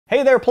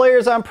Hey there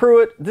players, I'm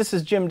Pruitt, this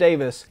is Jim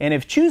Davis, and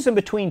if choosing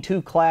between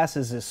two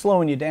classes is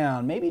slowing you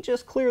down, maybe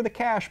just clear the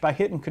cache by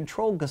hitting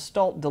Control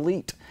Gestalt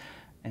Delete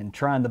and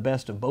trying the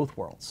best of both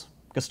worlds.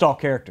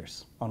 Gestalt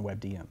characters on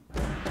WebDM.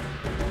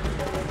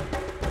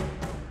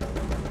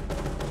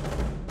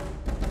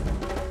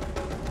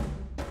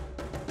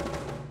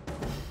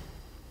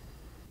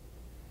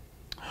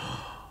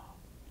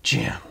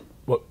 Jim.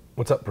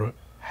 What's up, Pruitt?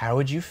 How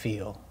would you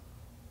feel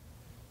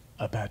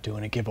about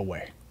doing a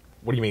giveaway?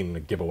 What do you mean, a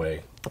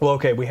giveaway? Well,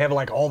 okay, we have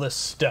like all this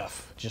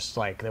stuff, just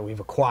like that we've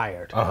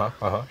acquired.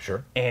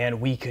 Sure.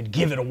 And we could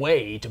give it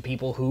away to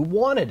people who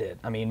wanted it.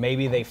 I mean,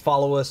 maybe they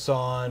follow us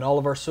on all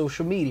of our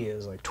social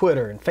medias, like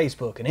Twitter and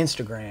Facebook and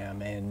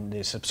Instagram, and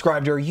they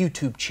subscribe to our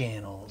YouTube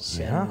channels,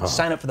 and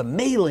sign up for the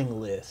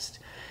mailing list,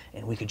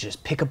 and we could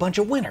just pick a bunch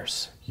of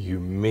winners. You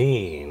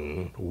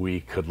mean we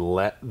could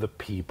let the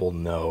people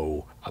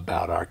know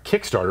about our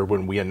Kickstarter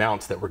when we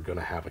announce that we're going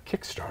to have a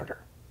Kickstarter?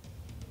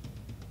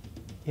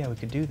 Yeah, we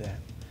could do that.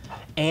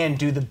 And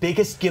do the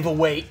biggest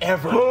giveaway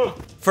ever.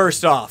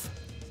 First off,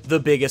 the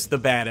biggest, the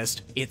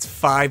baddest. It's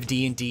 5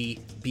 D&D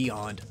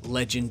Beyond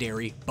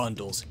Legendary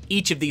Bundles.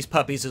 Each of these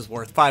puppies is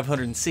worth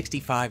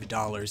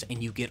 $565,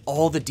 and you get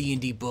all the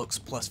D&D books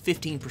plus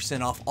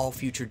 15% off all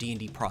future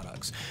D&D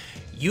products.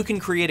 You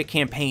can create a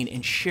campaign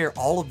and share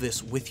all of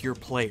this with your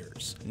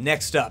players.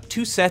 Next up,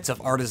 2 sets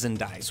of artisan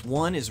dice.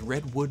 One is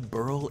redwood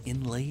burl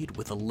inlaid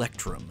with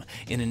electrum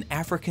in an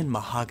African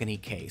mahogany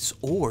case,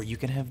 or you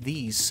can have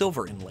these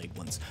silver inlaid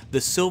ones. The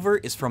silver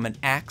is from an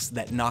axe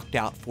that knocked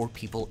out 4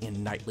 people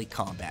in knightly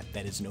combat.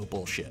 That is no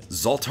bullshit.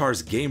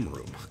 Zoltar's Game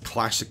Room,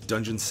 classic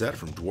dungeon set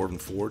from Dwarven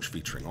Forge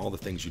featuring all the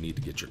things you need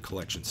to get your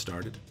collection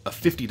started. A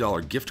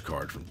 $50 gift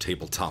card from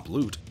Tabletop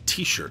Loot,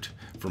 t-shirt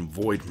from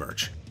Void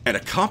Merch, and a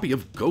copy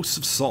of Ghosts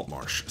of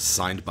Saltmarsh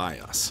signed by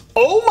us.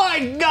 Oh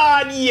my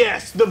god,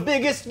 yes! The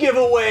biggest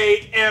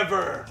giveaway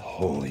ever!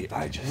 Holy,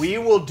 We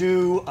will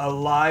do a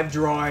live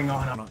drawing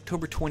on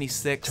October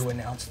 26th to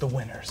announce the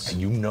winners.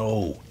 And you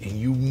know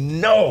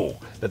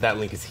that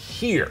link is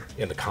here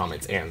in the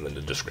comments and in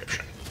the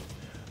description.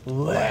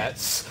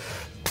 Let's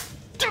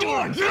do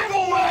a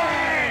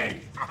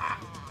giveaway!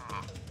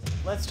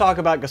 Let's talk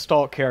about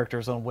Gestalt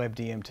characters on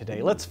WebDM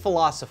today. Let's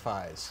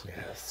philosophize.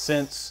 Yes.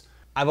 Since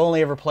I've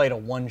only ever played a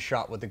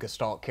one-shot with the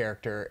Gestalt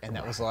character, and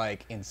that was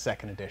like in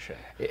 2nd edition.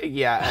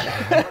 Yeah.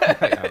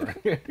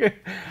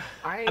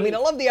 I mean, I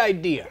love the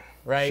idea,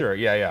 right? Sure,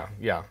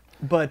 yeah.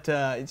 But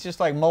it's just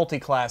like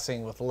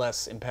multiclassing with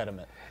less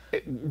impediment.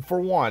 For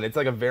one, it's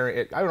like a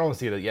variant. I would almost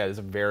see it. Yeah, it's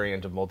a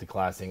variant of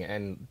multiclassing.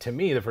 And to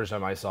me, the first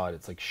time I saw it,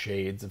 it's like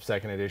shades of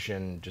 2nd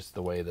edition. Just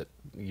the way that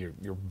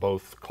you're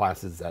both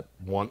classes at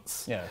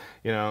once. Yeah.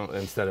 You know,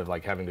 instead of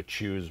like having to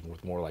choose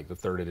with more like the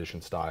 3rd edition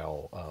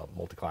style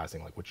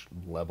multiclassing, like which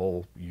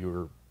level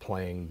you're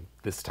playing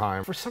this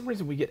time. For some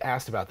reason, we get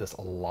asked about this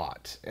a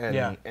lot. And,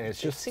 yeah. And it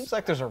seems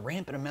like there's a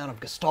rampant amount of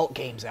Gestalt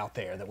games out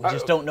there that we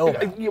just don't know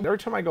about. Every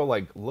time I go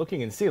like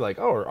looking and see like,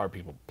 oh, are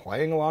people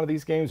playing a lot of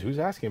these games? Who's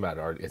asking about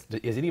it?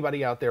 Is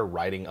anybody out there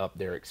writing up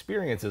their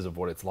experiences of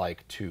what it's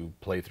like to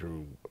play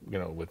through, you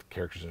know, with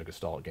characters in a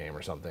Gestalt game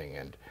or something?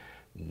 And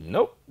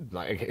nope,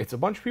 like, it's a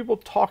bunch of people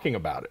talking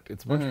about it.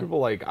 It's a bunch of people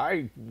like,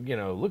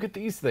 look at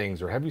these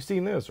things, or have you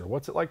seen this, or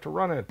what's it like to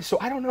run it? So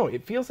I don't know.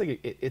 It feels like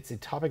it's a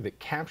topic that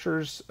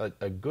captures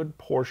a good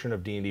portion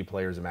of D&D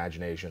players'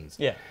 imaginations.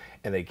 Yeah.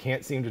 And they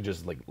can't seem to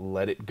just like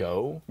let it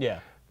go. Yeah.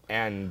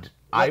 And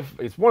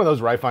it's one of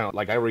those where I find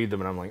like I read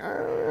them and I'm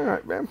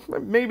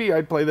like, maybe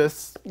I'd play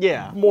this.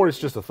 Yeah. More it's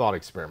just a thought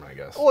experiment, I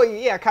guess. Well,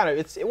 yeah, kind of.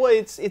 It's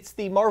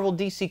the Marvel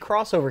DC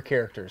crossover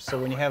characters. So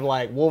when you have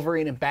like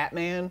Wolverine and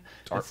Batman,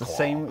 it's the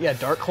same. Yeah,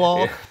 Dark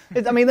Claw.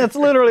 Yeah. I mean, that's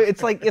literally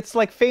it's like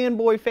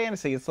fanboy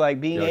fantasy. It's like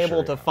being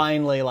able to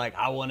finally like,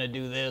 I want to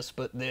do this,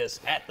 but this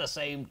at the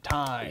same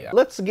time. Yeah.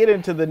 Let's get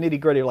into the nitty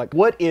gritty. Like,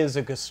 what is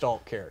a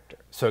Gestalt character?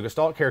 So a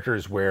Gestalt character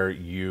is where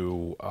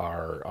you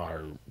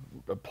are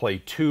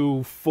play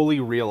 2 fully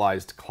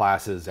realized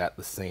classes at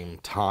the same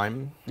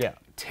time. Yeah.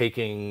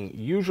 Taking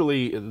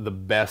usually the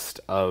best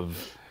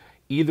of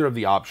either of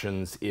the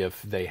options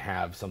if they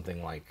have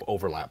something like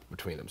overlap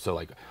between them. So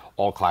like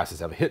all classes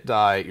have a hit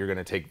die, you're going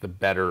to take the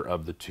better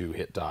of the 2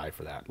 hit die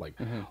for that. Like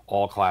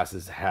all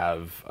classes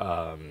have,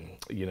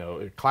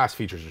 class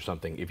features or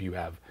something. If you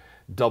have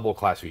double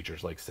class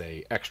features, like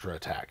say extra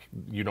attack,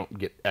 you don't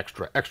get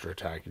extra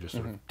attack. You just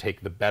sort of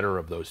take the better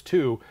of those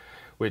 2.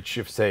 Which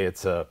if, say,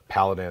 it's a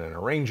paladin and a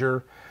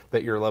ranger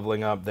that you're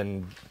leveling up,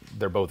 then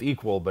they're both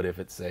equal. But if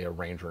it's, say, a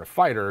ranger and a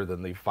fighter,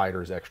 then the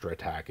fighter's extra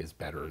attack is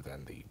better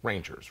than the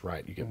ranger's,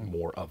 right? You get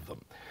more of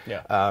them.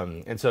 Yeah.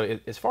 And so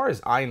as far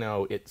as I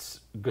know,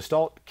 it's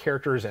Gestalt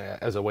characters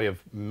as a way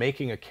of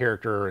making a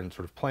character and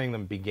sort of playing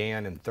them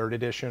began in 3rd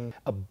edition.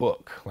 A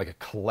book, like a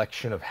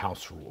collection of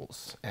house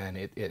rules. And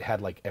it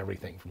had like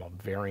everything from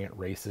variant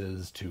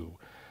races to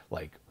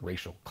like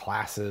racial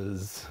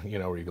classes, you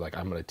know, where you're like,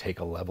 I'm going to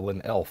take a level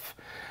in elf,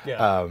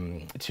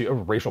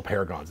 to racial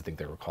paragons, I think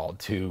they were called,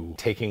 to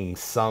taking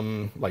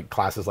some like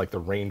classes like the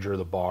ranger,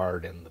 the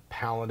bard, and the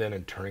paladin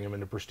and turning them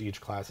into prestige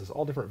classes,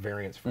 all different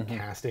variants for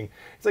casting.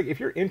 It's like, if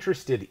you're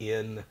interested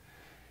in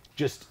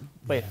just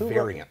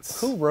variants.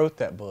 Who wrote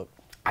that book?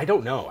 I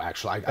don't know,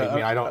 actually. I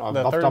mean, I don't, off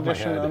the top of my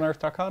head.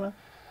 Unearthed Arcana?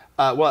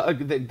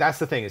 That's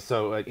the thing.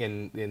 So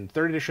in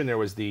third edition, there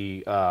was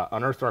the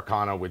Unearthed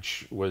Arcana,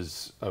 which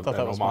was an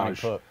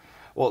homage.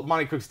 Well,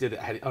 Monty Cooks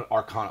had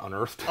Arcana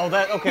Unearthed. Oh,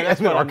 okay, that's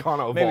what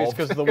Arcana Evolved. Maybe it's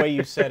because of the way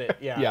you said it.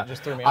 Yeah,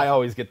 just threw me off. I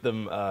always get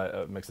them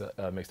mixed up.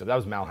 That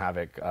was Mal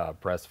Havoc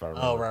Press, if I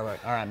remember. Oh,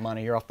 right. All right,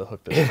 Monty, you're off the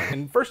hook this time.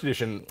 In first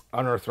edition,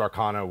 Unearthed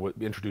Arcana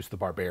introduced the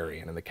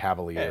Barbarian and the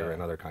Cavalier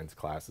and other kinds of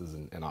classes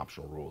and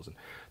optional rules. And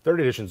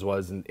third editions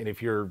was, and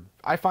if you're,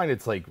 I find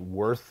it's like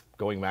worth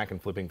going back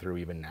and flipping through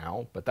even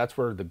now, but that's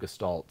where the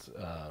Gestalt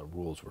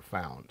rules were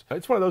found.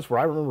 It's one of those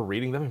where I remember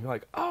reading them and be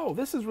like, oh,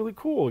 this is really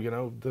cool, you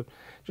know,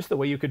 just the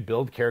way you could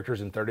build characters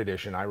in third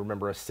edition. I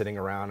remember us sitting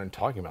around and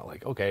talking about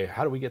like, okay,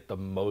 how do we get the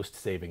most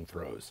saving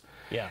throws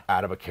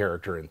out of a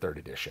character in third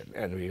edition?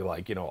 And we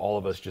like, you know, all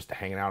of us just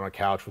hanging out on a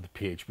couch with the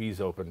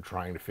PHBs open,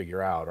 trying to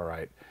figure out, all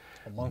right,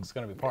 Monk's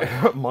going to be part of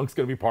that. Monk's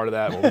going to be part of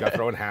that. Well, we got to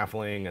throw in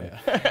Halfling.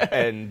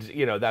 And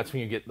you know, that's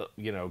when you get,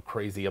 you know,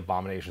 crazy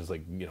abominations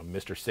like, you know,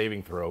 Mr.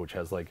 Saving Throw, which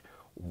has like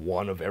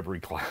one of every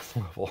class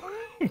level.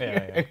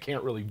 And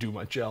can't really do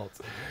much else.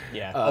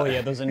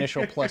 Yeah. Those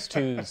initial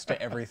 +2s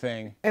to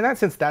everything. In that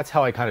sense, that's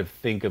how I kind of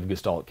think of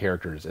Gestalt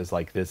characters, as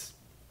like this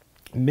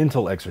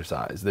mental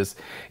exercise.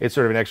 It's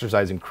sort of an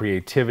exercise in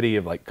creativity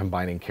of like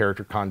combining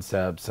character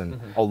concepts, and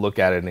I'll look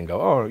at it and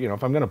go, oh, you know,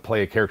 if I'm going to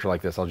play a character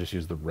like this, I'll just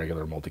use the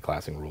regular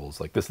multiclassing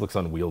rules. Like, this looks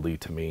unwieldy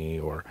to me,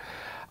 or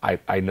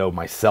I know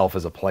myself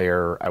as a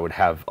player, I would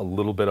have a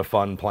little bit of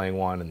fun playing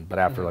one, but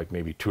after like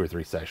maybe 2 or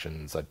 3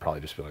 sessions, I'd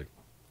probably just be like,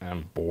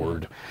 I'm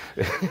bored.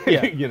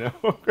 You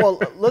know.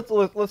 Well,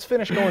 let's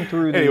finish going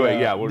through.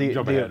 We'll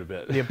jump ahead a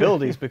bit. The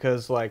abilities,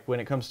 because like when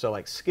it comes to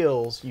like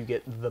skills, you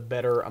get the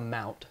better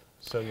amount.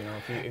 So, you know,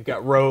 if you've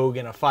got rogue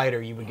and a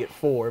fighter, you would get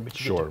 4, but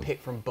you get to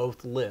pick from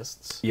both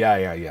lists.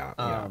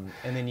 And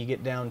then you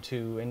get down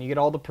to, and you get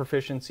all the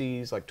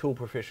proficiencies, like tool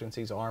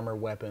proficiencies, armor,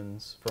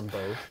 weapons from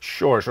both.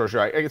 Sure.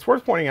 It's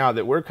worth pointing out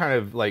that we're kind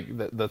of like,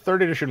 the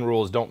third edition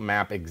rules don't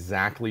map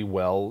exactly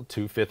well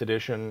to 5th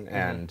edition.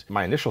 And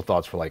my initial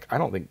thoughts were like, I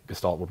don't think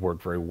Gestalt would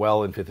work very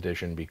well in 5th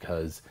edition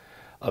because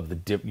of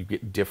you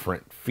get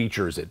different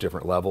features at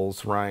different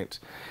levels, right?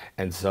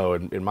 And so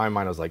in my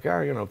mind, I was like, oh,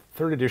 you know,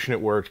 3rd edition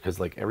it worked because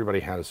like everybody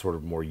had a sort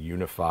of more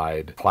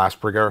unified class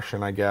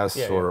progression, I guess,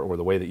 or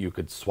the way that you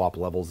could swap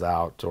levels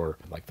out, or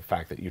like the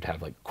fact that you'd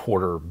have like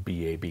quarter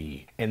BAB.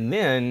 And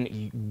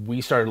then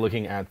we started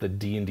looking at the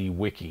D&D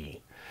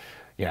wiki.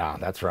 Yeah,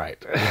 that's right.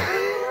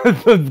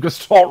 The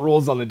Gestalt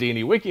rules on the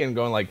D&D wiki, and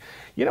going like,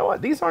 you know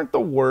what, these aren't the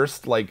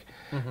worst like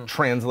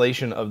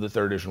translation of the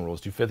 3rd edition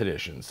rules to 5th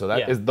edition. So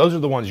those are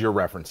the ones you're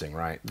referencing,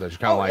 right? Those are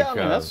kind of like I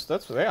mean,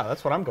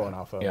 that's what I'm going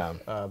off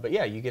of. But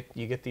yeah, you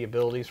get the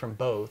abilities from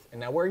both,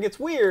 and now where it gets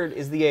weird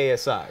is the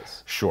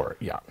ASIs. Sure,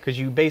 because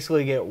you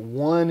basically get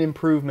 1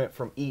 improvement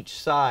from each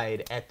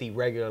side at the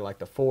regular, like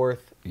the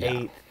 4th,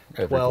 8th,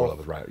 12th,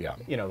 levels, right?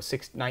 You know,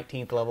 6th,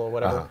 19th level or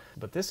whatever.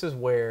 But this is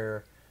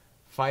where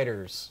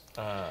fighters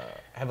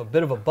have a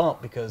bit of a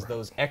bump, because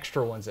those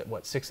extra ones at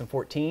 6 and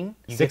 14,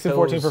 6 and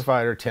 14 for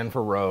fighter, 10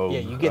 for rogue. Yeah,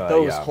 you get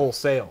those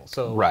wholesale.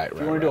 So if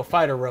you want to do a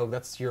fighter rogue,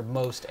 that's your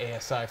most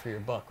ASI for your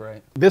buck,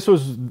 right? This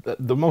was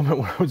the moment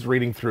when I was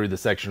reading through the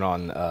section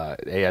on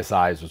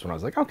ASIs, was when I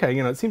was like, okay,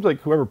 you know, it seems like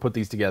whoever put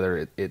these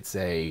together,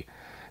 they've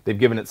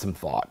given it some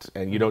thought,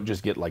 and you don't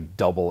just get like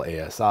double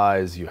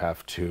ASIs. You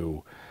have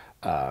to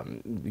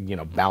you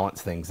know,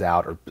 balance things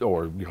out,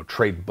 or you know,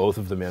 trade both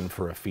of them in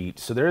for a feat.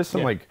 So there is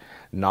some like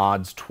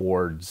nods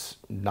towards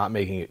not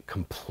making it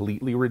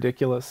completely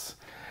ridiculous.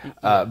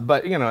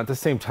 But you know, at the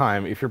same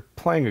time, if you're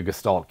playing a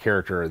Gestalt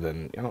character,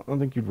 then I don't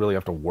think you'd really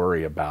have to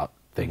worry about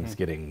things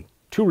getting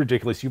too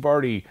ridiculous. You've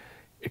already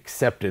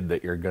accepted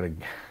that you're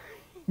going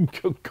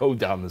to go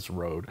down this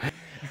road.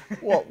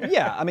 Well,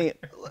 yeah, I mean,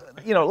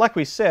 you know, like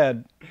we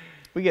said,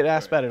 we get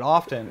asked about it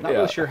often. Not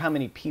really sure how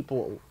many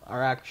people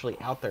are actually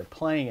out there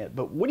playing it,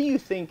 but what do you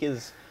think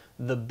is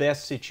the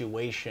best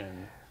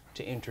situation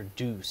to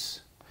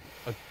introduce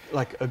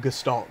a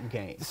Gestalt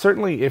game?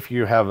 Certainly, if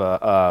you have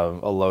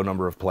a low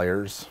number of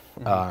players,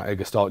 a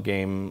Gestalt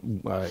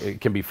game,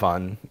 it can be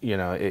fun. You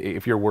know,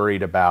 if you're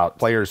worried about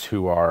players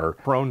who are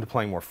prone to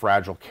playing more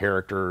fragile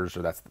characters,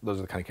 or those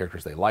are the kind of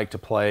characters they like to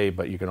play,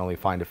 but you can only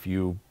find a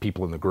few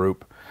people in the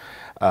group,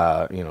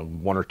 you know,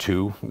 1 or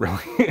 2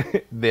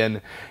 really,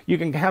 then you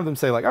can have them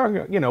say like,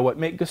 oh, you know what,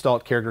 make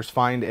Gestalt characters,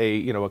 find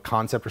a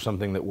concept or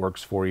something that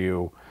works for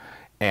you,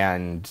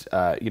 and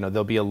you know,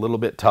 they'll be a little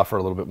bit tougher,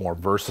 a little bit more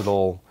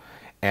versatile,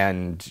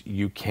 and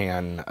you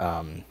can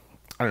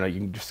I don't know,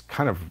 you can just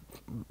kind of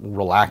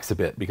relax a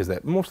bit because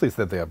mostly it's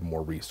that they have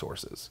more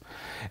resources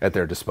at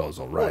their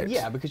disposal, right? Well,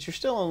 yeah, because you're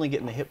still only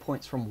getting the hit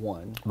points from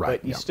one.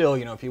 Right. But you still,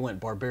 you know, if you went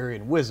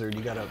Barbarian Wizard,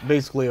 you got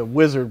basically a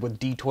wizard with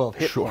D12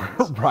 hit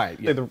points. Right.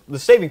 Yeah. The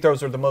saving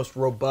throws are the most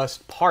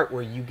robust part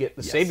where you get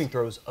the saving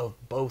throws of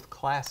both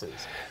classes.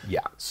 Yeah.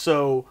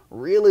 So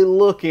really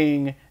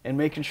looking and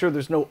making sure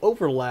there's no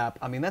overlap,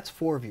 I mean, that's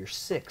 4 of your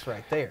 6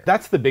 right there.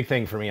 That's the big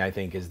thing for me, I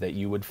think, is that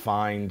you would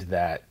find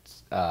that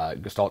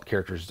Gestalt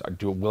characters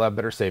will have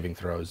better saving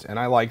throws, and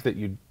I like that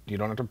you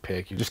don't have to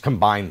pick, you just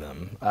combine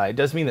them. It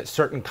does mean that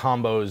certain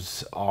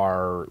combos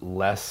are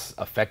less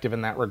effective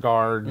in that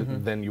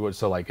regard than you would,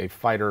 so like a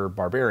fighter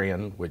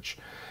barbarian, which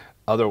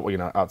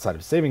outside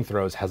of saving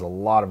throws has a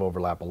lot of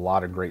overlap, a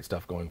lot of great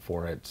stuff going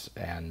for it,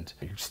 and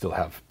you still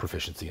have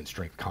proficiency in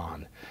strength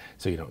con,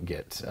 so you don't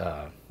get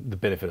the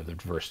benefit of the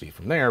diversity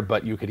from there,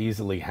 but you could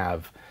easily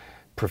have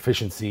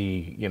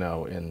proficiency,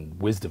 in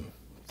wisdom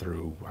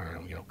through, I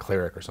don't know,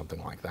 cleric or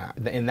something like that.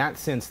 In that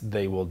sense,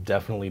 they will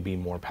definitely be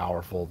more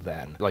powerful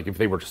than, like if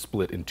they were to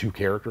split in 2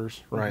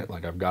 characters, right?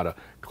 Like I've got a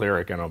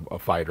cleric and a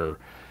fighter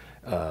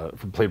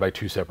played by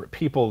 2 separate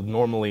people.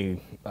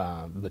 Normally,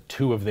 the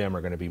 2 of them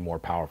are going to be more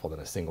powerful than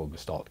a single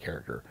Gestalt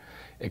character,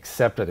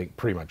 except I think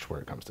pretty much where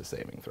it comes to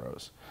saving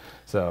throws.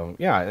 So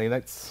yeah, I mean,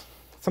 that's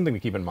something to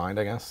keep in mind,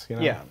 I guess.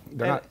 Yeah.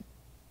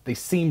 They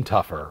seem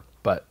tougher,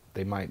 but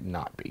they might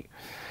not be.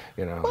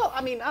 Well,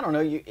 I mean, I don't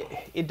know.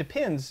 It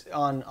depends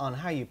on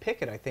how you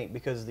pick it, I think,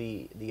 because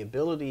the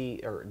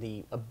ability or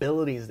the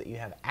abilities that you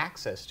have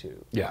access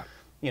to. Yeah.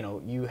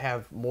 You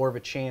have more of a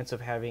chance of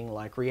having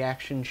like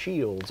reaction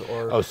shields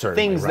or certainly,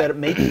 things right. that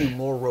make you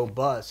more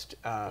robust.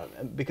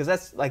 Because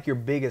that's like your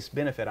biggest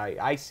benefit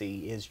I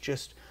see is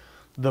just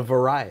the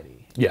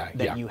variety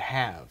that you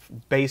have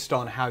based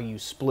on how you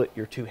split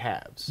your 2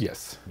 halves.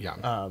 Yes.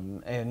 Yeah.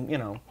 And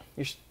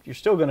you're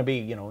still going to be,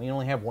 you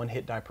only have 1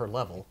 hit die per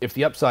level. If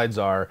the upsides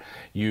are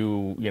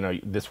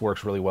this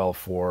works really well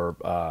for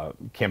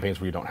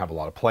campaigns where you don't have a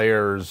lot of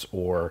players,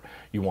 or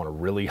you want a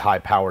really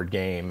high-powered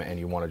game and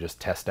you want to just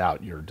test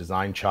out your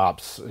design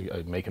chops,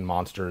 making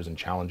monsters and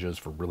challenges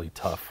for really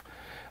tough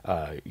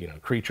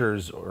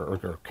creatures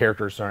or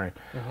characters,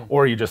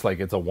 or you just like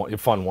it's a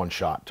fun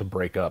one-shot to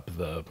break up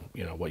the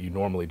what you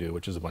normally do,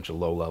 which is a bunch of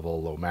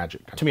low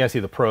magic. To me, I see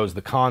the pros.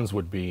 The cons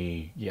would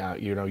be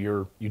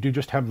you do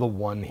just have the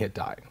 1 hit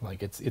die.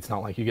 Like it's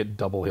not like you get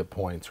double hit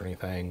points or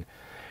anything.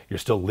 You're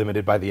still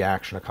limited by the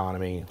action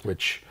economy,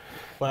 which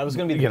that was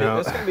going to be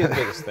that's going to be the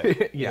biggest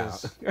thing. Yeah.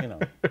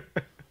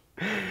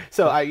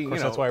 So of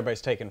course, that's why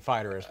everybody's taking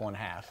fighter as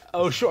 1/2.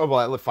 Oh, sure.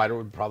 Well, fighter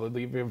would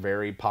probably be a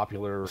very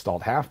popular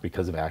Gestalt half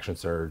because of action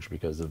surge,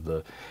 because of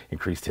the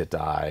increased hit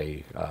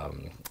die. A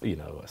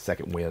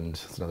second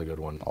wind. It's another good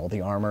one. All the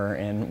armor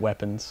and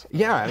weapons.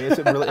 Yeah, I mean, it's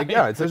really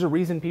there's a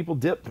reason people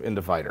dip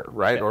into fighter,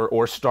 right? Yeah.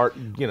 Or start.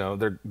 They're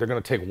going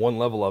to take 1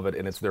 level of it,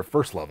 and it's their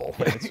first level.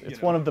 Yeah,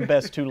 it's one of the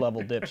best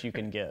 2-level dips you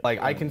can get.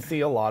 Like I can see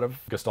a lot of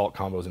Gestalt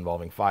combos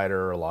involving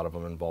fighter, a lot of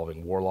them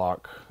involving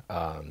warlock.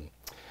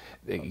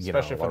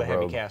 Especially for the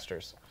heavy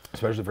casters.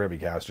 Especially for heavy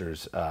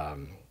casters.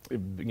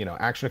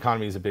 Action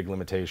economy is a big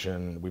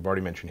limitation. We've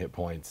already mentioned hit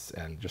points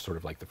and just sort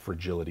of like the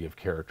fragility of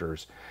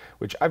characters,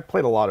 which I've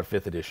played a lot of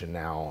 5th edition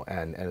now,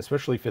 and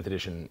especially 5th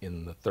edition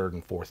in the 3rd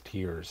and 4th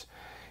tiers.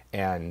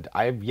 And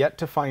I've yet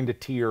to find a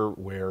tier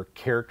where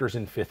characters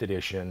in 5th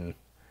edition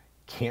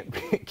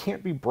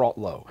can't be brought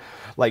low.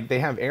 Like they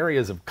have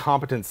areas of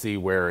competency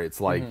where it's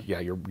like,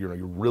 you're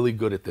really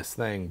good at this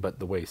thing, but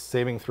the way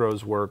saving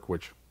throws work,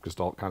 which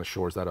Gestalt kind of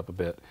shores that up a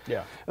bit.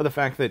 Yeah. The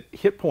fact that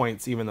hit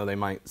points, even though they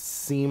might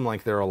seem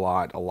like they're a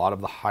lot of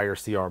the higher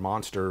CR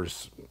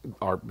monsters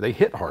they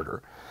hit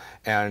harder.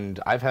 And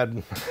I've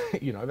had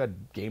I've had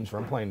games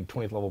where I'm playing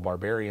 20th level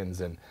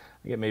barbarians and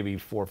I get maybe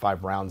 4 or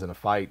 5 rounds in a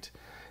fight,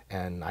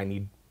 and I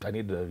need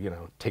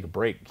to take a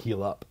break,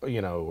 heal up, or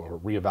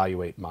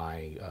reevaluate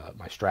my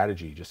my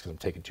strategy just because I'm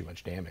taking too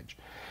much damage.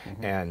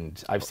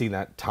 And I've seen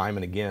that time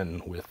and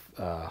again with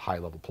high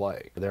level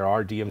play. There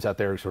are DMs out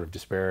there who sort of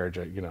disparage,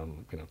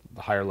 the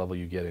higher level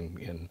you get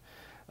in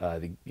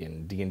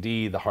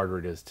D&D, the harder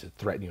it is to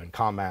threaten you in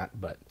combat.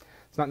 But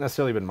it's not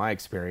necessarily been my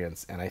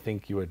experience. And I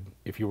think you would,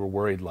 if you were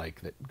worried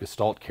like that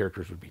Gestalt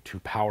characters would be too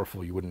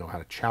powerful, you wouldn't know how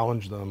to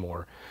challenge them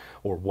or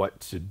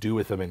what to do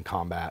with them in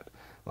combat.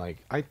 Like,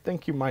 I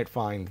think you might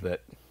find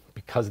that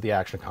because of the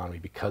action economy,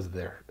 because of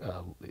their,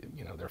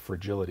 their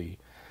fragility,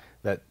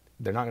 that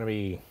they're not going to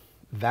be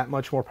that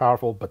much more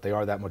powerful, but they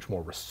are that much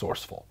more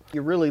resourceful.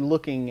 You're really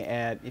looking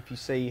at, if you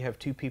say you have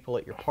 2 people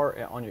at your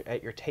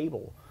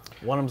table,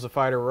 one of them's a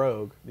fighter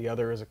rogue, the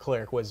other is a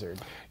cleric wizard.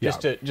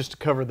 Just to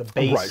cover the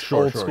base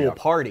old school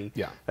party.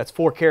 Yeah. That's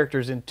 4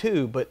 characters in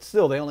 2, but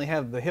still they only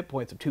have the hit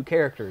points of 2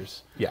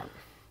 characters. Yeah.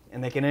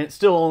 And they can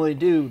still only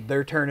do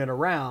their turn in a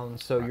round,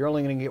 so you're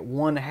only going to get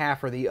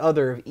 1/2 or the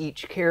other of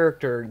each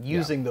character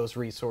using those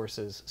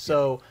resources.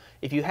 So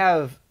if you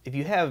have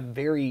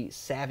very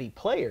savvy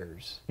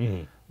players,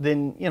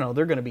 then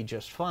they're going to be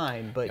just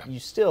fine. But you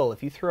still,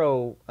 if you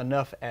throw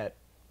enough at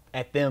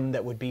them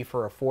that would be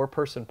for a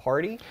 4-person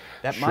party,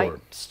 that might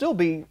still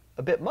be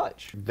a bit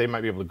much. They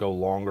might be able to go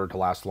longer, to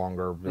last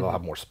longer. They'll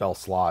have more spell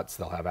slots.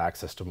 They'll have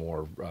access to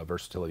more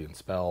versatility in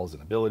spells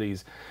and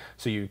abilities.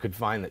 So you could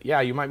find that, yeah,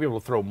 you might be able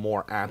to throw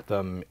more at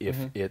them if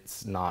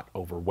it's not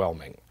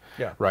overwhelming.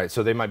 Yeah. Right.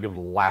 So they might be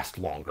able to last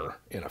longer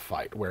in a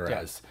fight,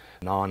 whereas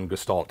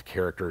non-Gestalt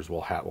characters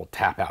will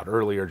tap out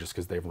earlier just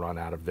because they've run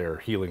out of their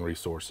healing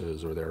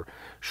resources or their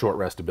short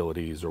rest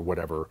abilities or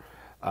whatever.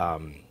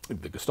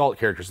 The Gestalt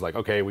characters are like,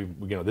 okay,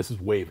 this is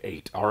wave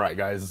 8. All right,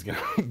 guys,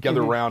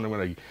 gather around. I'm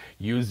going to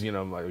use,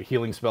 my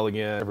healing spell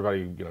again.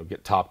 Everybody,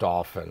 get topped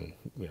off, and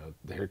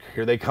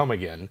here they come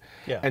again.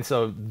 Yeah. And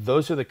so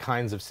those are the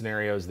kinds of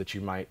scenarios that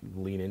you might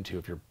lean into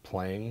if you're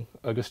playing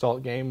a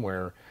Gestalt game,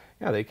 where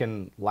they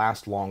can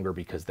last longer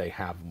because they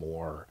have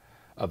more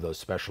of those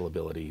special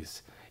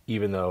abilities,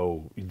 even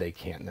though they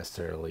can't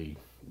necessarily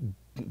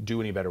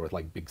do any better with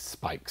like big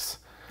spikes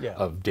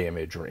of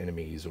damage or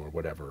enemies or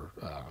whatever.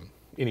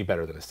 Any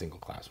better than a single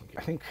class one.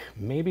 I think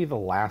maybe the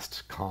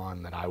last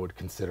con that I would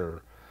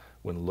consider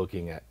when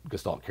looking at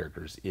Gestalt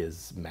characters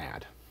is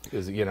mad.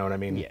 You know what I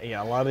mean?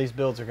 Yeah, a lot of these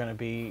builds are going to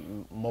be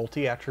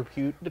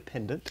multi-attribute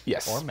dependent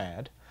or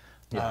mad.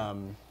 Yeah.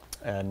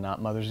 And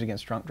not Mothers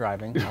Against Drunk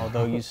Driving,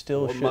 although you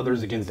still should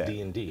Mothers Against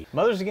D&D.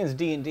 Mothers Against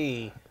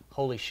D&D,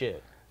 holy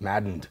shit.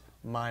 Maddened.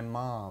 My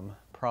mom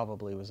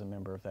probably was a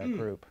member of that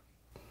group.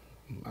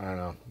 I don't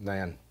know,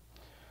 man.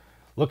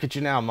 Look at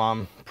you now,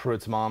 Mom.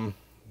 Pruitt's mom.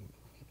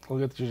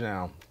 Look at you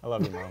now. I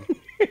love you, Mom.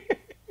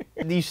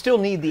 You still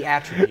need the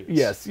attributes.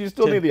 Yes, you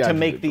still need the attributes to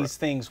make these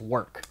things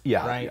work.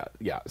 Yeah, right?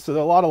 Yeah. So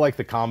there are a lot of like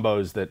the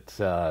combos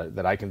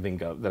that I can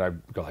think of that I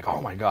go like,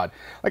 oh my god.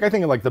 Like I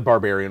think of like the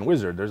Barbarian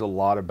Wizard. There's a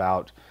lot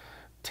about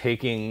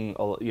taking,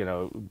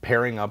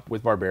 pairing up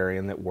with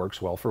Barbarian that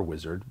works well for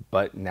Wizard,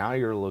 but now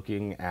you're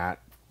looking at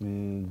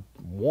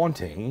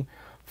wanting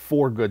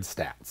 4 good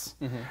stats,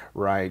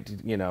 right?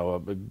 You're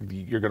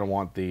going to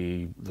want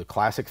the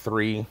classic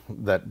 3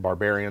 that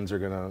Barbarians are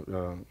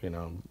going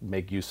to,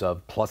 make use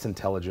of, plus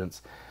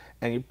intelligence.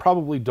 And you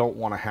probably don't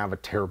want to have a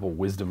terrible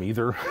wisdom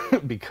either,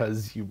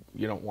 because you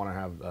don't want to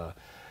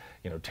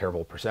have,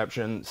 terrible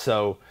perception.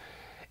 So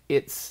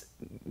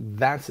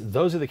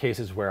those are the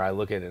cases where I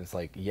look at it and it's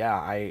like, yeah,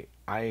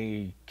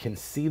 I can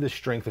see the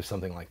strength of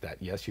something like that.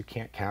 Yes, you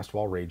can't cast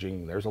while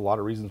raging. There's a lot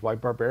of reasons why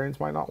Barbarians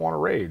might not want to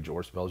rage,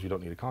 or spells you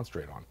don't need to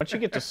concentrate on. Once you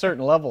get to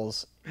certain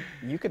levels,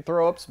 you could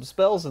throw up some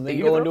spells and then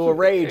go into a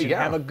rage and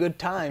have a good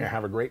time.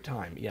 Have a great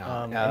time,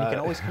 yeah. And you can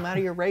always come out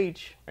of your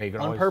rage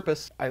on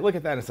purpose. I look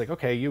at that and it's like,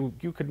 okay, you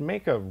could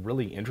make a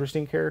really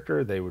interesting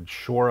character. They would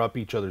shore up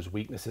each other's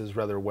weaknesses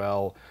rather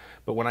well.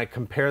 But when I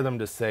compare them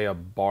to, say, a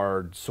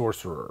bard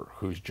sorcerer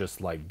who's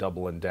just like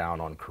doubling down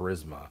on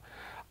charisma,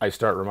 I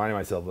start reminding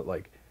myself that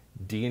like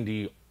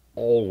D&D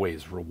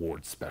always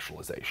rewards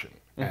specialization,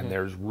 and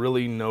there's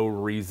really no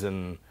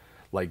reason.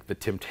 Like the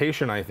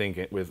temptation, I think,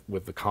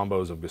 with the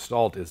combos of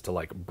Gestalt is to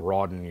like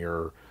broaden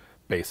your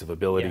base of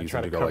abilities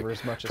try and to to cover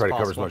as much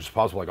cover as much as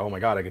possible. Like, oh my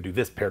god, I can do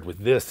this paired with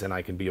this, and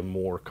I can be a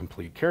more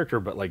complete character.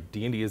 But like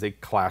D&D is a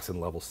class and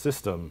level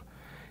system,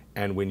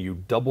 and when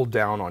you double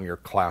down on your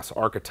class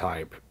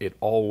archetype, it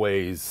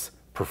always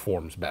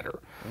performs better,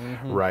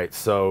 right?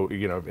 So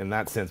in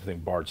that sense, I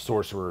think bard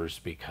sorcerers,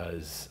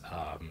 because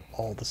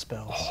all the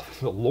spells,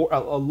 a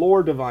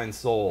lore divine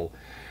soul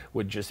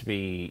would just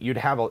be, you'd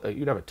have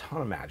a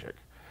ton of magic.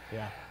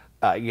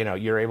 Yeah.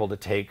 You're able to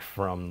take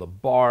from the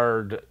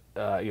bard.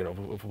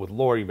 With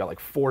lore, you've got like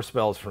 4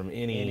 spells from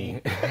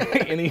anything.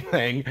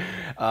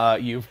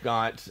 You've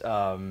got,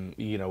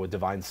 with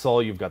Divine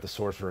Soul, you've got the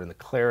Sorcerer and the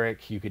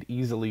Cleric. You could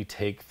easily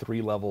take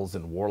 3 levels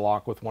in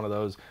Warlock with one of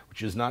those,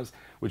 which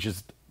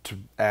is to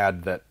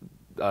add that,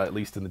 at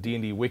least in the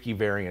D&D Wiki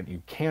variant,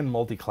 you can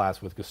multi-class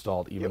with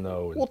Gestalt, even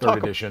though in 3rd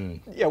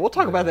edition... Yeah, we'll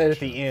talk about that at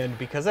the end,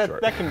 because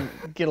that can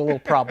get a little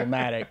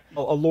problematic.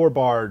 A lore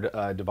bard,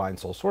 Divine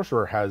Soul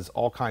Sorcerer, has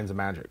all kinds of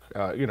magic,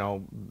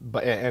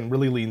 and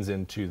really leans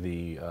into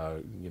the,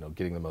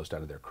 getting the most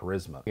out of their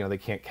charisma. They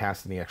can't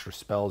cast any extra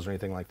spells or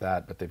anything like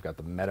that, but they've got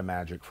the meta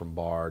magic from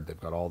bard. They've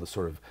got all the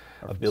sort of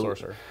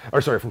ability...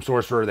 From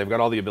Sorcerer. They've got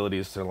all the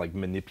abilities to like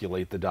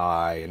manipulate the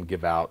die and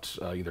give out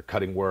either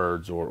cutting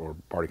words or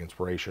bardic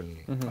inspiration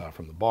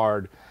from the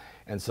bard.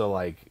 And so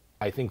like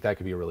I think that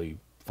could be a really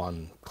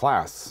fun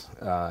class,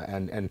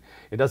 and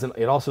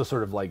it also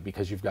sort of like,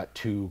 because you've got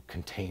 2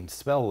 contained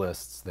spell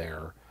lists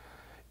there,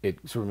 it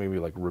sort of maybe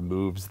like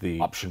removes the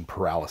option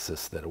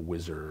paralysis that a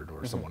wizard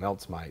or someone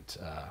else might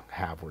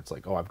have, where it's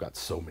like, oh, I've got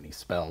so many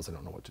spells, I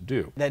don't know what to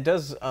do. That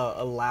does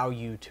allow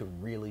you to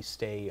really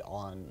stay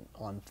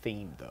on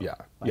theme, though.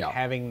 Yeah.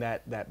 Having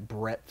that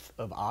breadth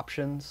of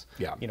options.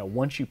 Yeah.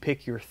 Once you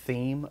pick your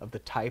theme of the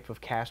type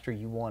of caster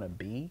you want to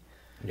be.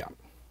 Yeah.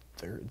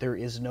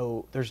 There's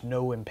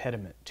no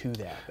impediment to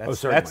that.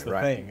 That's the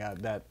thing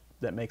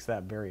that makes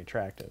that very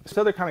attractive.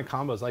 So other kind of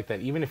combos like that,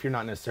 even if you're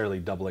not necessarily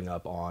doubling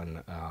up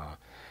on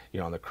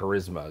on the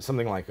charisma,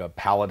 something like a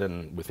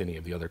paladin with any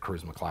of the other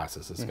charisma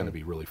classes is going to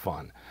be really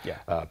fun.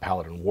 Yeah.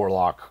 Paladin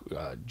Warlock,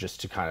 just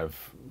to kind of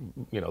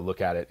look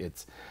at it,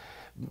 it's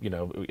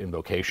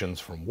invocations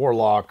from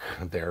Warlock.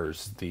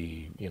 There's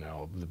the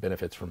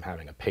benefits from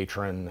having a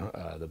patron,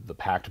 the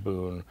Pact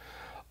boon.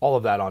 All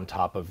of that on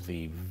top of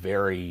the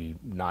very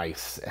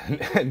nice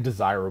and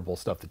desirable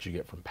stuff that you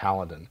get from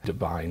Paladin.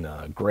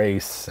 Divine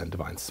Grace and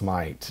Divine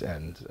Smite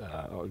and,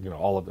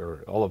 all of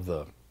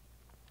the,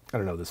 I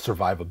don't know, the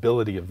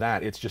survivability of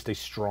that. It's just a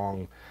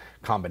strong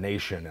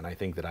combination, and I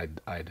think that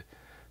I'd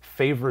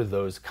favor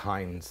those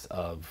kinds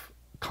of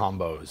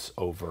combos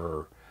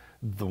over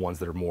the ones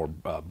that are more,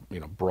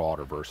 broad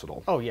or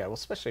versatile. Oh yeah, well,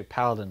 especially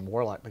Paladin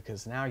Warlock,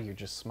 because now you're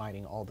just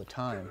smiting all the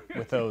time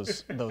with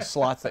those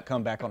slots that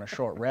come back on a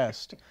short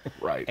rest.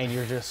 Right. And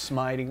you're just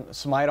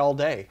smite all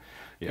day.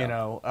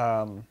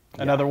 Yeah.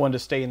 Another one to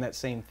stay in that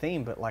same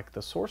theme, but like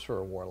the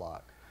Sorcerer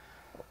Warlock.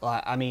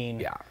 I mean.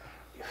 Yeah.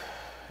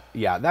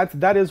 Yeah,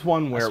 that is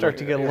one where start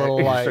to get a little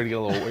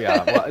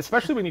well,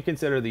 especially when you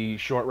consider the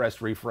short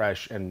rest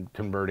refresh and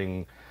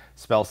converting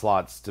spell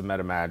slots to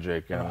meta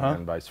magic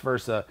and vice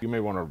versa. You may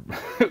want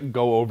to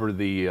go over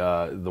the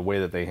way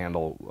that they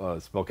handle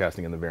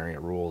spellcasting in the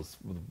variant rules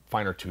with a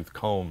finer tooth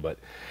comb, but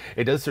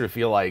it does sort of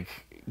feel like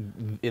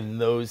in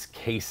those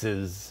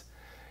cases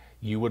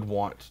you would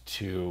want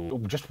to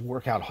just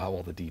work out how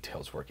all the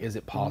details work. Is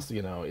it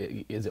possible?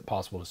 Is it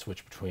possible to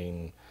switch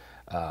between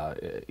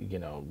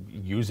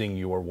using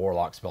your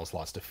Warlock spell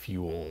slots to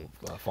fuel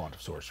Font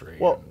of Sorcery?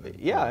 Well,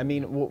 I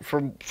mean,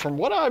 from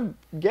what I've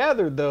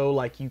gathered, though,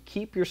 like you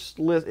keep your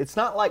list. It's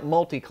not like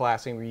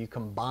multiclassing where you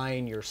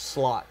combine your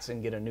slots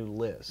and get a new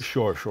list.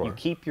 Sure. You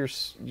keep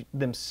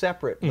them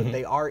separate, but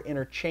they are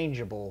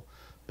interchangeable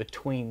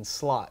between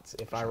slots,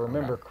 if I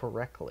remember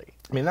correctly.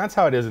 I mean, that's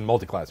how it is in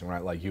multiclassing,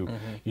 right? Like you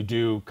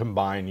do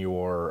combine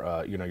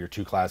your your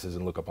two classes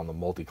and look up on the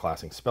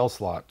multiclassing spell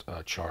slot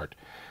chart,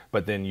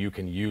 but then you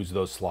can use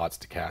those slots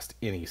to cast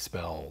any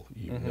spell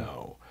you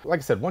know. Like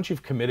I said, once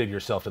you've committed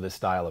yourself to this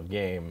style of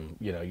game,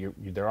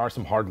 there are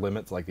some hard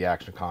limits like the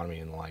action economy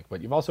and the like,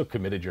 but you've also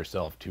committed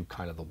yourself to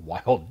kind of the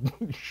wild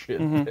shit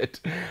that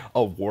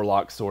a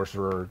Warlock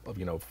Sorcerer,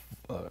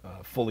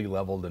 fully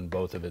leveled in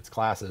both of its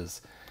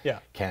classes,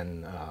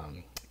 can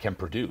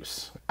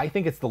produce. I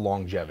think it's the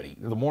longevity.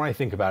 The more I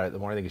think about it, the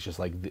more I think it's just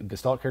like the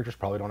Gestalt characters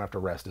probably don't have to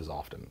rest as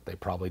often. They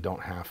probably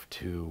don't have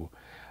to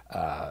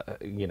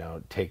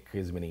take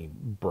as many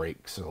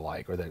breaks or the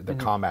like, or the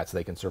combats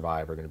they can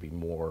survive are going to be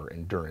more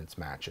endurance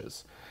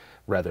matches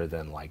rather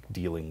than like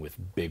dealing with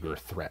bigger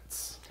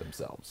threats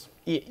themselves.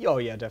 Oh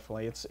yeah,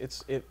 definitely.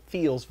 It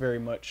feels very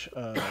much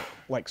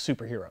like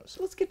superheroes.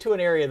 Let's get to an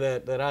area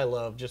that I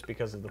love just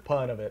because of the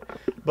pun of it,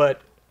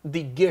 but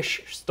the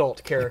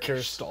Gestalt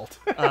characters. Gestalt.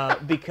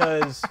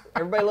 Because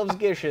everybody loves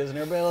Gishes and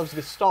everybody loves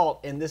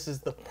Gestalt, and this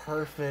is the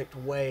perfect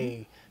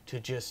way to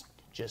just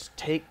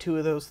take two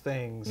of those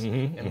things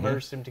and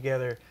merge them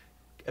together.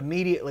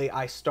 Immediately,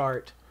 I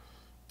start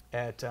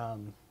at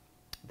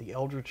the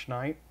Eldritch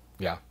Knight,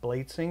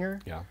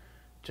 Bladesinger. Yeah.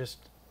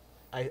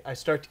 I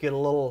start to get a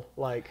little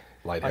like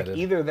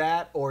either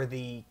that or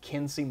the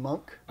Kinsey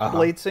Monk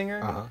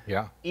Bladesinger.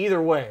 Yeah.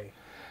 Either way.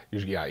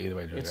 Either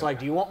way. It's like,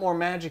 do you want more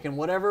magic and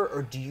whatever,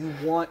 or do you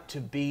want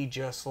to be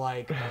just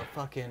like a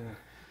fucking...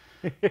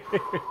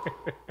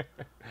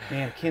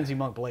 Man, Kinsey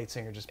Monk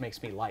Bladesinger just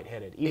makes me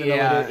lightheaded.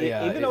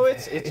 Even though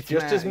it's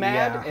just as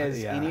mad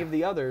as any of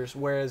the others,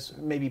 whereas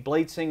maybe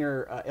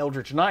Bladesinger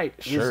Eldritch Knight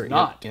is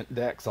not. Int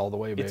Dex all the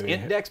way, baby. It's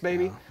Int Dex,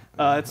 baby.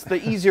 It's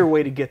the easier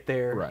way to get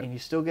there, and you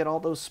still get all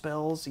those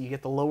spells. You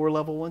get the lower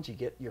level ones. You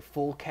get your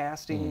full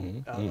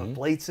casting of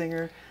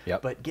Bladesinger,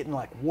 but getting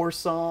like War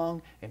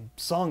Song and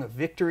Song of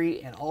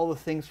Victory and all the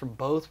things from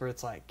both, where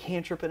it's like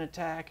cantrip and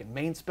attack and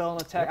main spell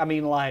and attack. I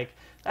mean, like,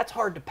 that's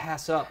hard to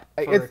pass up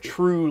for a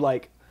true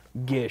like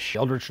Gish.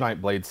 Eldritch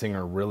Knight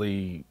Bladesinger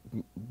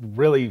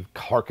really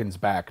harkens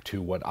back to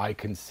what I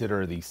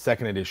consider the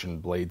second edition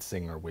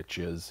Bladesinger, which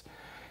is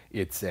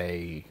it's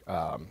a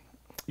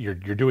you're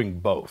doing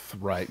both,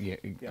 right?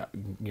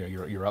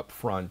 You're up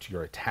front,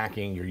 you're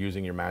attacking, you're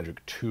using your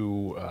magic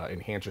to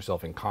enhance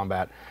yourself in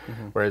combat.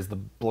 Whereas the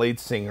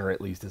Bladesinger,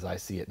 at least as I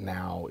see it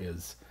now,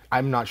 is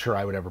I'm not sure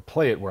I would ever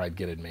play it where I'd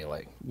get in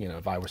melee,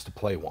 if I was to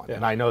play one.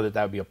 And I know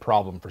that would be a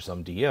problem for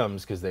some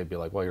DMs because they'd be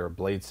like, well, you're a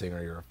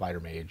Bladesinger, you're a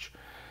fighter mage.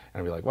 And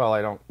I'd be like, well,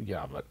 I don't,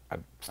 but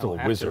I'm still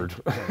a wizard.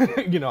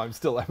 I'm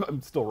still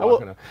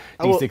rocking a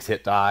D6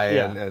 hit die.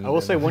 I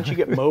will say, once you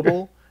get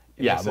mobile,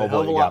 it's a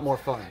hell of a lot more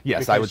fun.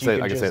 Yes, I could say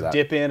that. Just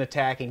dip in,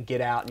 attack, and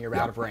get out, and you're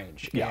out of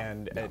range.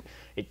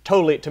 It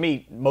totally, to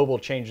me, mobile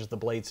changes the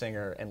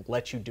Bladesinger and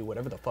lets you do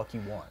whatever the fuck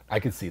you want. I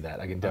can see that.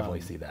 I can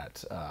definitely see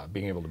that.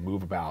 Being able to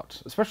move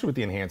about, especially with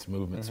the enhanced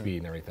movement speed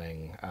and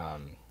everything.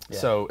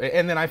 So,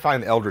 and then I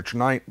find the Eldritch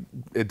Knight,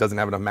 it doesn't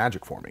have enough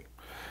magic for me.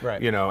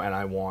 Right. And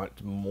I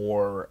want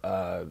more,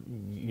 I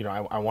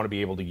want to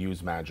be able to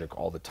use magic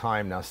all the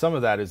time. Now, some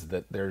of that is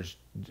that there's,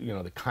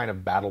 the kind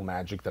of battle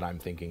magic that I'm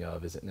thinking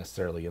of isn't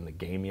necessarily in the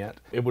game yet.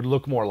 It would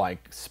look more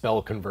like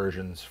spell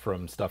conversions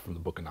from stuff from the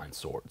Book of Nine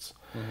Swords,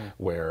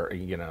 where,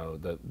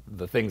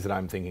 the things that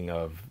I'm thinking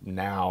of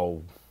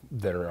now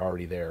that are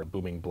already there,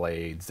 Booming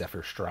Blade,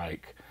 Zephyr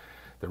Strike,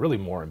 they're really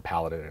more in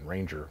Paladin and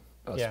Ranger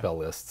spell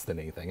lists than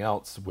anything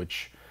else,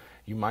 which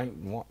you might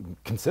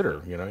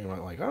consider. You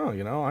might like,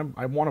 oh,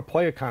 I want to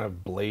play a kind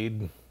of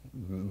blade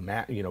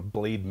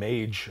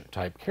mage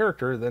type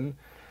character. Then,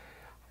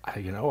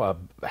 a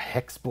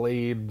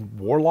hexblade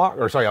warlock,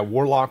 a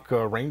warlock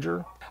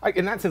ranger.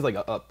 In that sense, like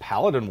a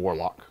paladin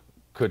warlock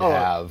could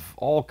have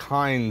all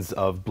kinds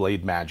of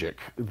blade magic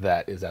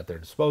that is at their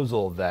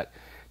disposal that,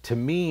 to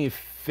me,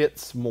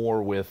 fits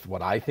more with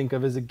what I think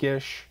of as a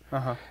Gish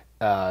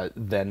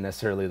than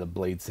necessarily the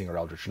Blade Singer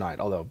Eldritch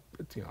Knight. Although,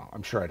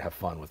 I'm sure I'd have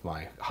fun with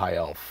my high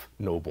elf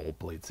noble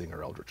Blade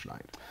Singer Eldritch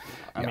Knight.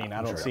 I mean,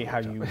 I don't see how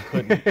you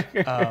couldn't.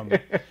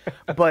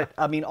 But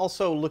I mean,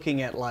 also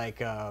looking at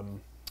like a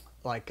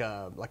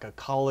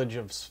College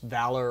of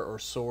Valor or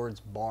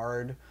Swords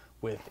bard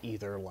with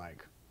either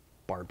like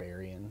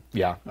barbarian,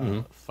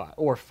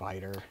 or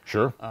fighter.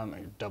 Sure.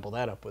 Double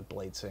that up with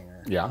Blade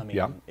Singer. Yeah, I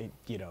mean,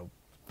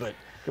 but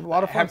a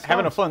lot of fun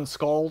having a fun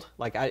Skald.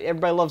 Like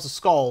everybody loves a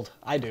Skald.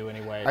 I do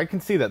anyway. I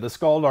can see that the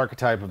Skald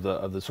archetype of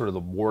the sort of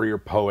the warrior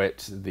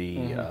poet,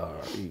 the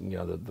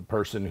the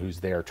person who's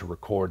there to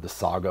record the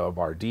saga of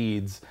our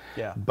deeds,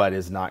 but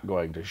is not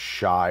going to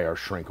shy or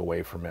shrink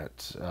away from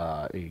it.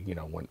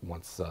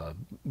 Once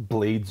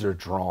blades are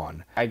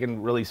drawn, I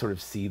can really sort of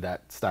see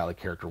that style of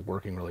character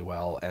working really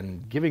well,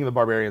 and giving the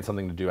barbarian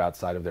something to do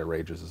outside of their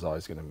rages is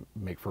always going to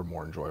make for a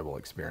more enjoyable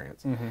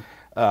experience.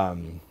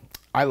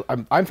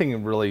 I'm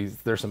thinking really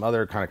there's some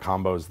other kind of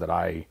combos that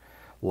I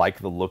like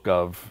the look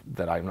of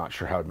that I'm not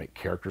sure how to make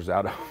characters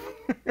out of.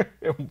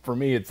 For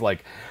me, it's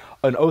like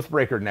an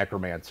Oathbreaker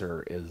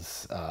Necromancer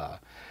is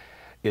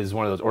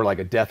one of those, or like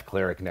a Death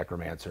Cleric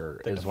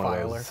Necromancer is one of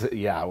those.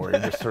 Yeah, where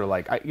you're just sort of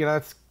like,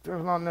 that's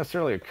not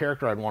necessarily a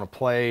character I'd want to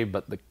play,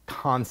 but the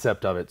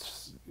concept of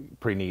it's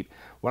pretty neat.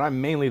 What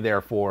I'm mainly there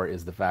for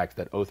is the fact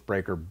that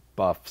Oathbreaker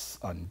buffs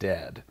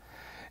undead.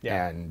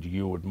 Yeah. And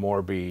you would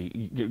more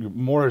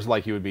as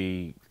like you would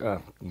be,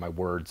 my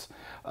words,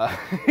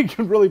 you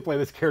can really play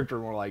this character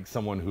more like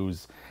someone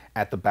who's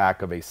at the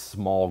back of a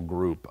small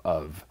group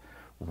of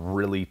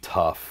really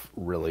tough,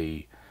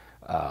 really,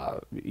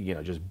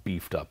 just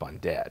beefed up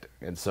undead.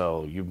 And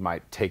so you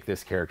might take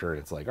this character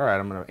and it's like, all right,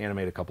 I'm going to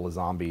animate a couple of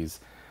zombies,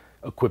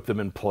 equip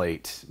them in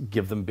plate,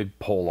 give them big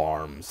pole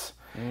arms.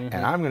 And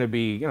I'm going to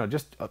be,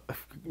 just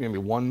maybe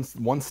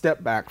one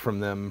step back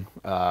from them,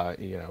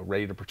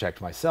 ready to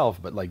protect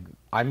myself. But like,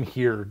 I'm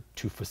here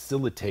to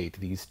facilitate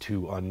these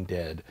two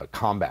undead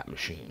combat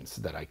machines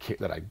that I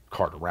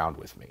cart around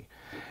with me.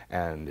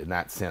 And in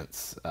that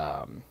sense,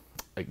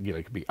 it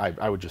could be.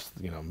 I would just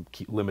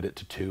limit it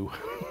to 2,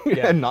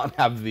 and not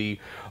have the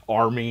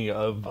army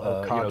of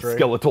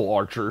skeletal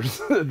archers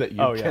that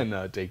you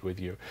can take with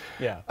you.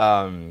 Yeah.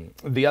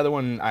 The other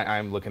one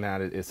I'm looking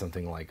at is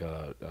something like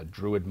a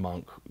druid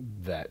monk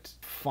that's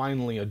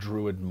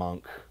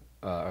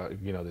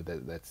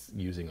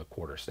using a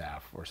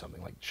quarterstaff or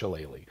something like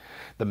shillelagh.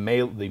 The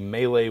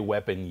melee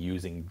weapon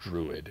using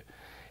druid,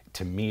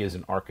 to me, is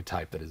an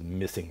archetype that is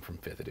missing from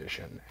 5th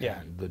edition. Yeah.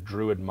 And the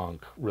druid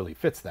monk really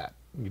fits that.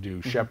 You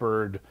do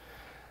shepherd,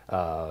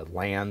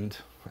 land.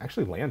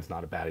 Actually, land's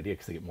not a bad idea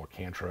because they get more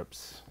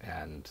cantrips,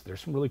 and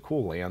there's some really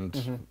cool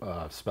land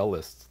spell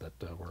lists that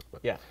work.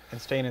 But yeah,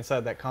 and staying inside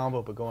that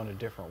combo but going a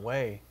different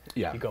way.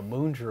 Yeah. You go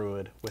Moon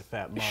Druid with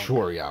that monk.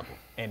 Sure, yeah.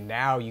 And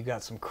now you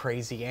got some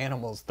crazy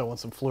animals throwing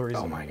some flurries.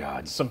 Oh my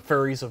God. Some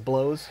furries of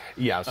blows.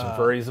 Yeah, some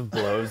furries of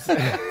blows.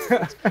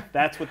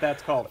 That's what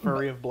that's called,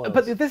 furry of blows.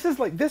 But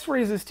this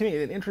raises to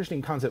me an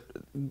interesting concept,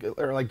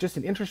 or like just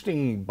an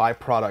interesting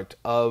byproduct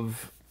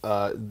of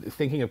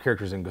thinking of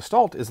characters in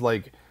Gestalt is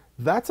like,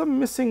 that's a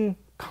missing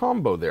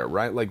combo there,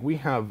 right? Like we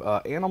have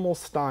animal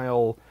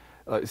style,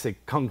 say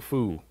kung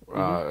fu,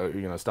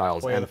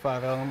 styles. Way of the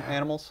 5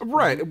 animals.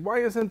 Right.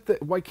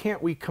 Why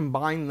can't we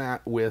combine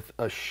that with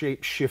a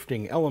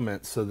shape-shifting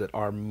element so that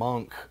our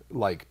monk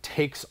like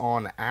takes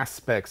on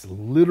aspects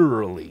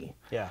literally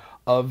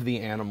of the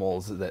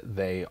animals that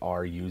they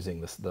are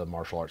using the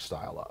martial arts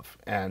style of,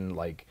 and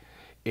like.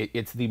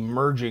 It's the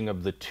merging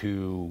of the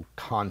two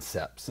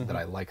concepts that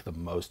I like the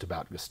most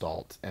about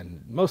Gestalt,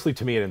 and mostly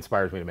to me it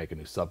inspires me to make a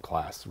new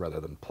subclass rather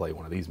than play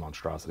one of these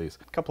monstrosities.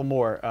 A couple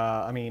more,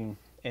 and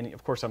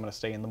of course I'm going to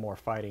stay in the more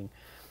fighting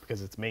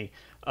because it's me,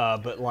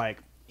 but like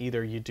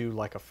either you do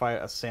like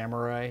a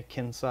samurai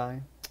Kinsai.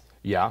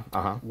 Yeah,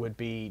 would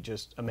be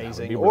just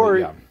amazing,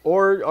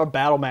 or a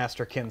battle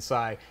master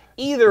Kinsai.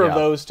 Either of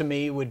those to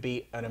me would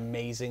be an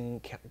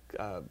amazing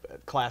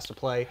class to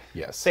play.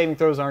 Yes. Saving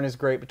throws aren't as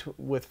great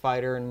with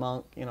fighter and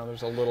monk.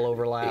 There's a little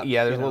overlap.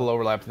 Yeah, there's a little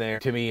overlap there.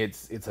 To me,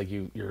 it's like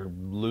you're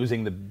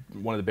losing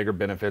one of the bigger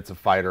benefits of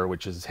fighter,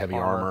 which is heavy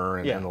armor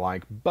and the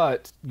like.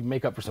 But you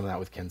make up for some of that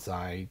with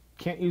Kinsai.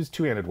 Can't use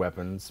two-handed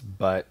weapons,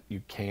 but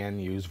you can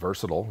use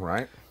versatile,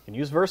 right? You can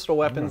use versatile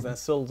weapons, and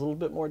still a little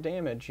bit more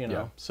damage,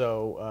 Yeah.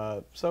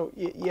 So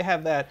you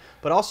have that,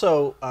 but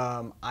also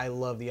I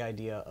love the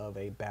idea of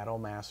a battle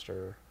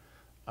master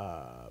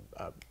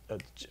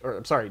or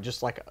I'm sorry,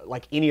 just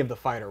like any of the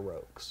fighter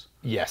rogues.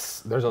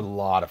 Yes, there's a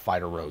lot of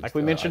fighter rogues. Like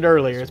we mentioned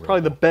earlier, it's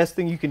probably the best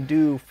thing you can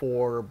do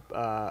for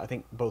I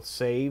think both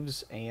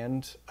saves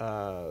and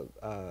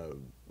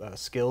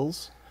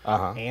skills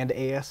and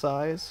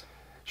ASIs.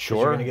 Sure,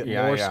 you're gonna get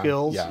more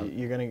skills. Yeah.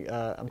 You're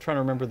gonna. I'm trying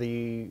to remember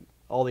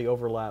all the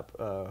overlap.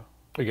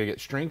 You're gonna get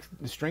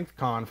strength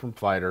con from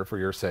fighter for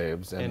your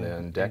saves, and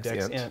then dex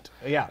int.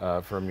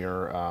 Yeah. From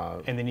your.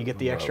 And then you get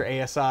the extra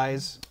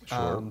ASIs.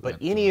 Sure. But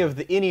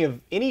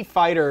any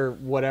fighter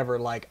whatever,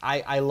 like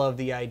I love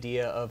the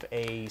idea of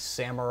a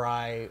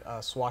samurai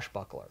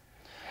swashbuckler.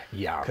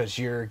 Yeah. Because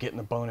you're getting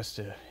the bonus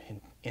to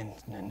in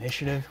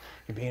initiative.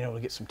 You're being able to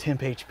get some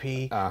temp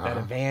HP, that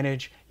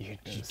advantage. You're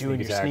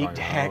doing your sneak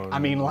attack. I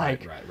mean,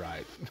 like.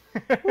 Right.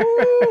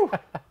 Woo!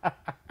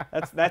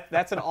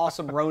 That's an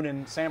awesome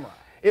Ronin samurai.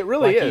 It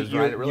really is,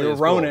 right? It really you're is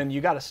Ronin. cool. You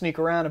got to sneak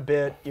around a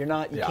bit. You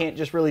can't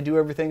just really do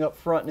everything up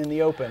front and in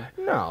the open.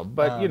 No,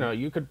 but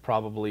you could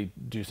probably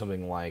do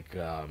something like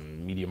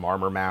medium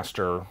armor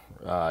master.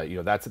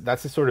 That's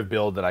the sort of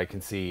build that I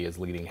can see is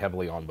leaning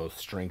heavily on both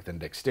strength and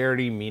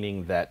dexterity,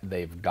 meaning that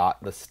they've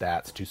got the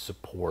stats to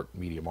support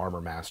medium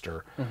armor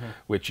master.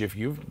 Which, if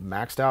you've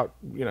maxed out,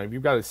 if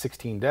you've got a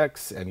 16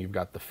 dex and you've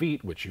got the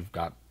feat, which you've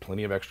got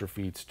plenty of extra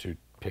feats to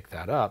pick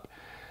that up,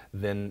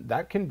 then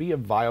that can be a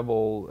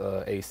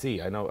viable AC.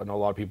 I know a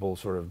lot of people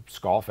sort of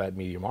scoff at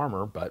medium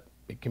armor, but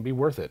it can be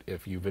worth it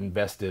if you've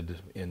invested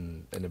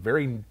in a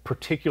very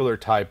particular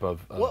type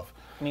of well,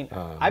 I mean,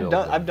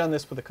 I've done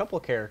this with a couple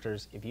of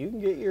characters. If you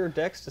can get your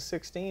dex to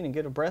 16 and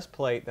get a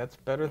breastplate, that's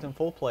better than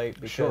full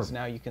plate because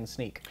now you can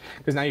sneak.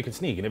 Because now you can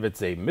sneak, and if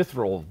it's a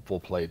mithril full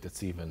plate,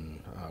 that's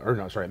even,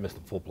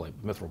 mithril full plate,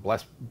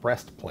 mithril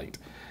breastplate.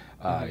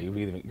 You've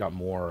even got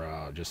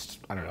more,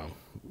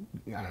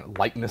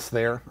 lightness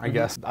there, I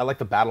guess. I like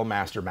the Battle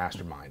Master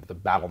Mastermind, the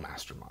Battle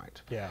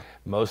Mastermind. Yeah.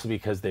 Mostly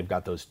because they've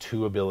got those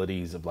two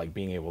abilities of like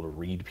being able to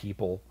read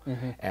people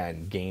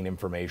and gain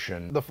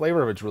information. The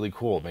flavor of it's really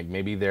cool. Like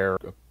maybe they're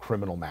a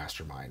criminal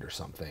mastermind or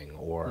something,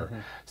 or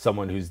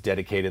someone who's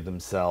dedicated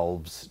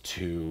themselves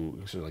to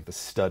sort of like the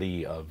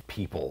study of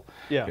people.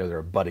 Yeah. They're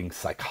a budding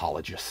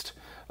psychologist.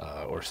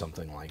 Or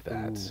something like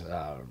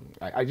that.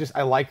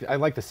 I like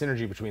the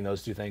synergy between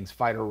those two things.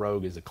 Fighter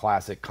Rogue is a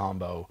classic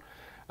combo.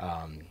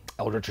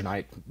 Eldritch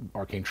Knight,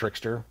 Arcane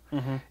Trickster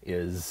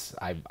is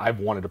I've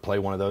wanted to play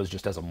one of those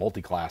just as a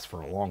multi-class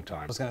for a long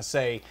time. I was going to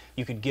say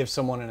you could give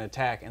someone an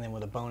attack and then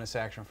with a bonus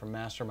action from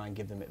Mastermind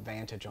give them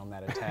advantage on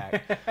that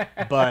attack.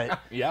 But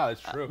yeah,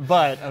 that's true.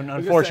 But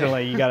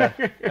unfortunately, you got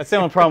to. That's the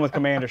only problem with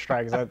Commander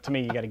Strike. Is that to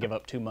me you got to give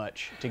up too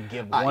much to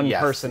give one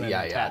person an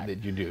attack. Yeah,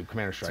 you do.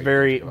 Commander Strike.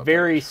 It's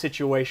very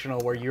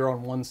situational where you're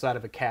on one side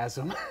of a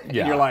chasm and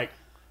you're like,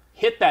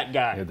 hit that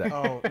guy.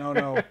 Oh,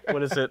 no.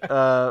 What is it?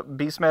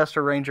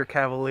 Beastmaster Ranger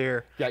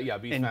Cavalier. Yeah,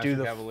 Beastmaster and do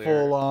the Cavalier.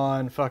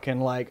 full-on fucking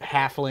like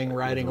halfling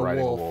riding a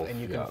wolf, and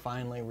you can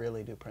finally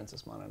really do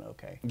Princess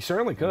Mononoke. You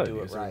certainly could. Do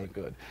it right.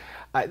 Could.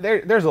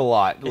 There's a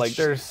lot. Like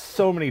there's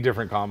so many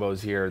different combos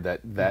here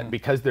that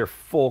because they're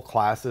full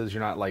classes,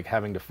 you're not like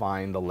having to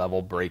find the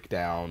level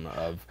breakdown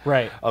of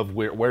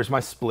where's my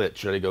split?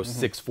 Should I go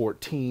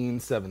 6-14,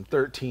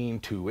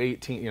 7-13,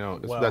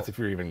 2-18? That's if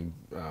you're even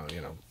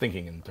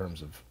thinking in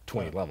terms of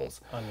 20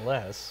 levels.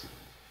 Unless.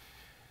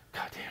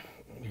 God damn.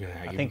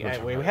 I think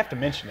we have to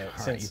mention it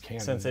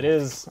since it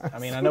is. I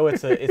mean, I know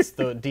it's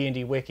the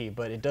D&D wiki,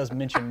 but it does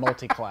mention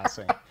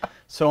multiclassing.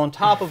 So on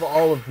top of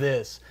all of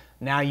this,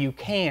 now you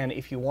can,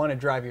 if you want to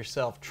drive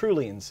yourself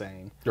truly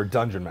insane. Your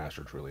dungeon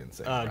master truly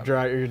insane.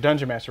 Drive your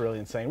dungeon master really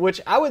insane.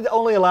 Which I would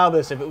only allow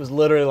this if it was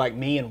literally like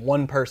me and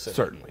one person.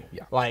 Certainly,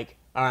 yeah. Like,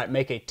 all right,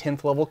 make a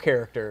 10th level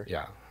character.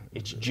 Yeah.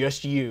 It's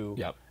just you.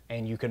 Yep.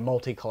 And you can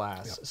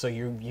multi-class. Yep. So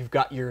you've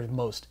got your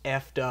most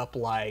effed up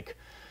like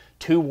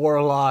 2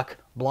 warlock,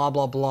 blah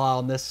blah blah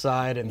on this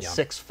side, and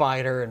 6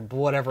 fighter and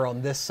whatever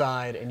on this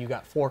side, and you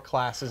got 4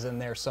 classes in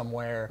there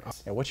somewhere.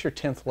 Now, what's your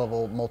 10th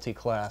level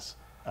multi-class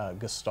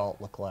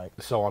Gestalt look like?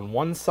 So on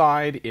one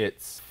side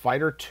it's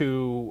Fighter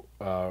 2,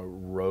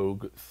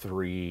 Rogue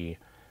 3,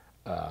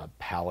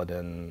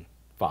 Paladin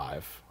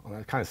 5. Well,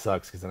 that kind of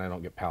sucks because then I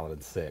don't get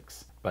Paladin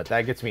 6. But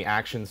that gets me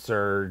Action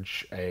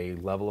Surge, a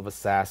level of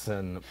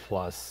Assassin,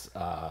 plus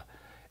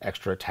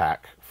extra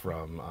attack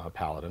from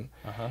Paladin.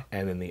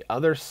 And then the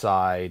other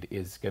side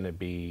is going to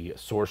be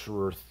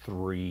Sorcerer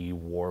 3,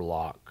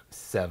 Warlock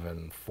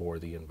 7 for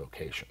the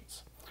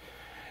invocations.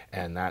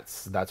 And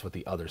that's what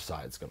the other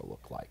side's going to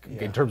look like.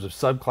 Yeah. In terms of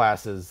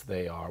subclasses,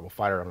 they are, well,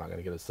 Fighter, I'm not going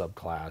to get a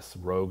subclass.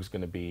 Rogue's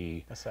going to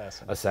be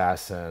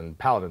Assassin.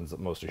 Paladin's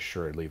most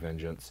assuredly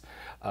Vengeance.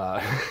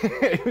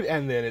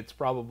 And then it's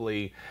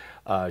probably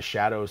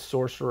Shadow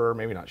Sorcerer,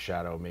 maybe not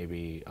Shadow,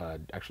 maybe,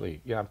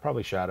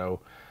 probably Shadow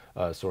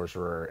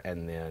Sorcerer.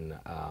 And then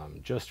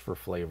just for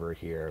flavor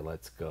here,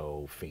 let's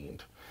go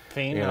Fiend.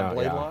 Fiend,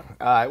 Blade Lock?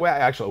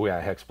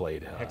 Hexblade.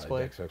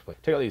 Hexblade?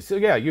 Take all these. So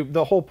yeah,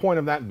 the whole point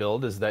of that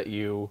build is that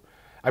you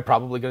I'm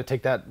probably going to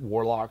take that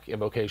Warlock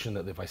invocation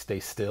that if I stay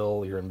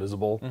still, you're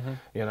invisible,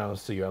 you know,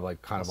 so you have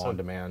like kind of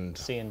on-demand.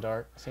 See in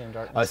darkness.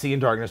 See in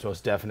darkness,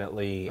 most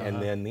definitely.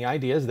 And then the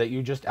idea is that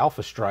you just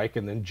Alpha Strike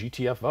and then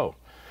GTFO.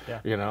 Yeah.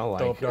 You know, like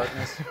throw up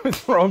darkness.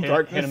 throw up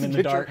darkness. Hit him in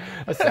the dark.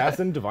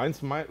 Assassin, Divine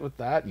Smite with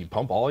that. You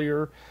pump all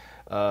your,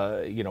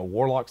 you know,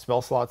 Warlock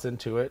spell slots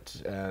into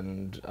it,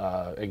 and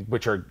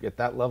which are at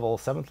that level,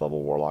 7th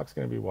level Warlock's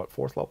going to be what,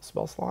 4th level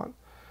spell slot?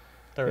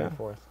 Third or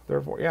fourth.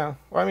 Yeah.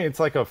 Well, I mean, it's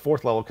like a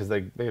 4th level because they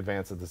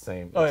advance at the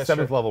same. Oh, yeah,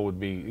 7th level would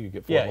be you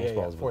get 4 level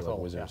spells with a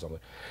wizard or something.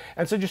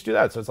 And so just do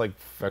that. So it's like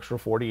extra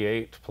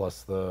 48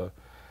 plus the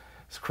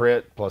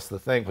crit plus the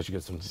thing, plus you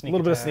get some little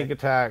bit of sneak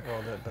attack.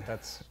 Well, but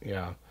that's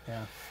yeah.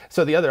 Yeah.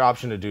 So the other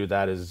option to do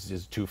that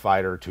is 2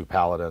 fighter, 2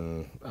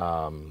 paladin,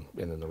 and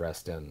then the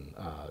rest in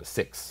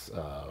 6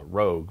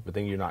 rogue. But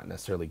then you're not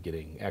necessarily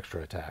getting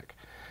extra attack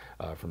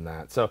from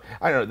that. So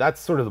I don't know. That's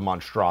sort of the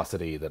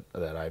monstrosity that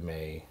I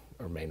may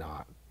or may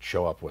not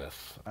show up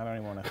with. I don't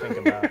even want to think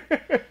about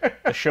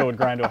the show would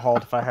grind to a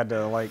halt if I had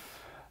to like.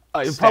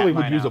 I probably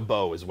would use a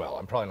bow as well.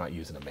 I'm probably not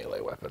using a melee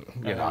weapon.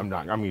 You know, I'm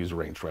gonna use a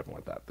ranged weapon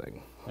with that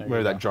thing.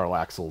 Maybe that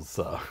Jarlaxle's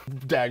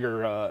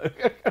dagger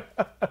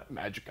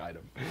magic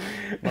item.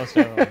 Most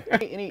of them.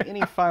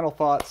 Any final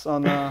thoughts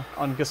on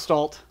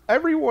Gestalt?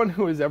 Everyone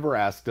who has ever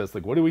asked us,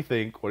 like, what do we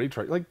think? What do you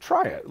try? Like,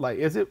 try it. Like,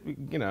 is it?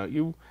 You know,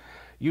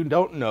 you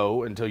don't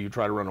know until you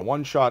try to run a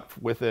one-shot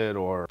with it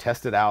or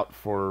test it out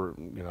for,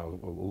 you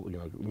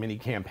know, mini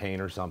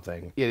campaign or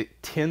something.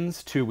 It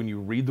tends to, when you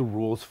read the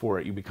rules for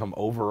it, you become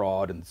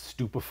overawed and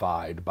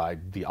stupefied by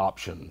the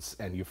options,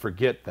 and you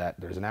forget that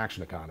there's an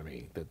action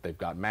economy, that they've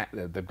got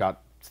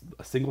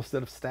a single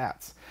set of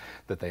stats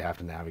that they have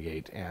to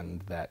navigate,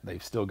 and that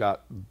they've still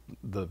got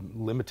the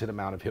limited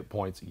amount of hit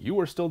points. You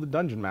are still the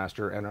dungeon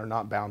master and are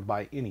not bound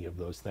by any of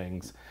those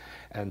things.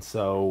 And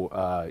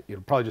so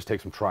it'll probably just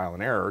take some trial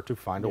and error to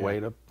find a way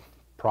to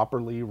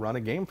properly run a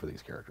game for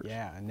these characters.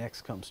 Yeah, and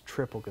next comes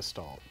Triple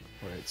Gestalt,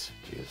 where it's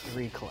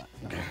 3 class.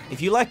 No.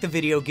 If you like the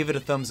video, give it a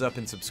thumbs up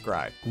and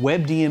subscribe.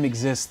 WebDM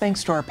exists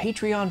thanks to our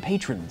Patreon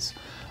patrons,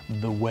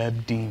 the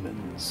Web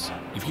Demons.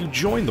 If you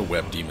join the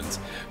Web Demons,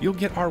 you'll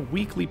get our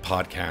weekly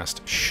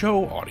podcast,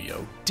 show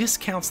audio,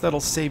 discounts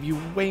that'll save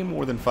you way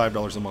more than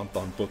 $5 a month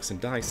on books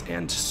and dice,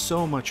 and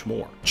so much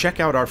more. Check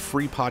out our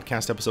free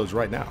podcast episodes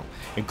right now,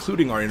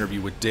 including our interview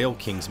with Dale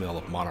Kingsmill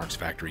of Monarch's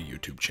Factory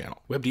YouTube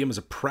channel. WebDM is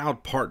a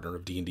proud partner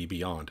of D&D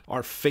Beyond,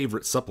 our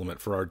favorite supplement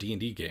for our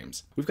D&D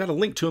games. We've got a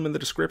link to them in the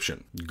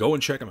description. Go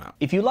and check them out.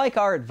 If you like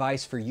our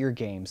advice for your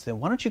games, then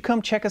why don't you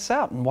come check us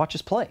out and watch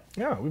us play?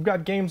 Yeah, we've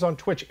got games on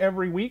Twitch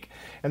every week,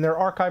 and they're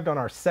archived on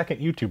our second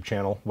YouTube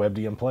channel,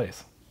 WebDM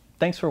Plays.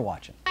 Thanks for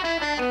watching.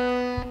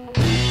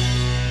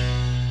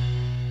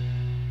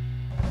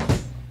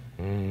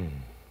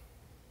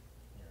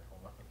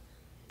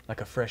 Like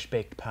a fresh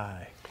baked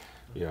pie.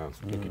 Yeah,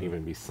 you could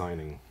even be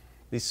signing.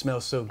 These smell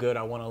so good,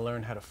 I want to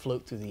learn how to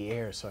float through the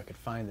air so I could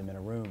find them in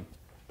a room,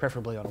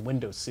 preferably on a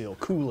windowsill,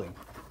 cooling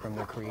from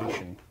their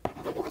creation.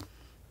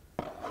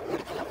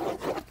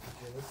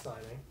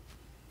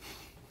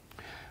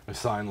 I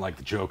sign like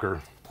the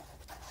Joker.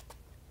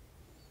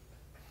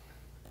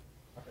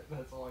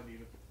 That's all I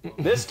needed.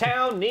 This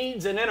town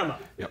needs an enema.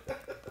 Yep.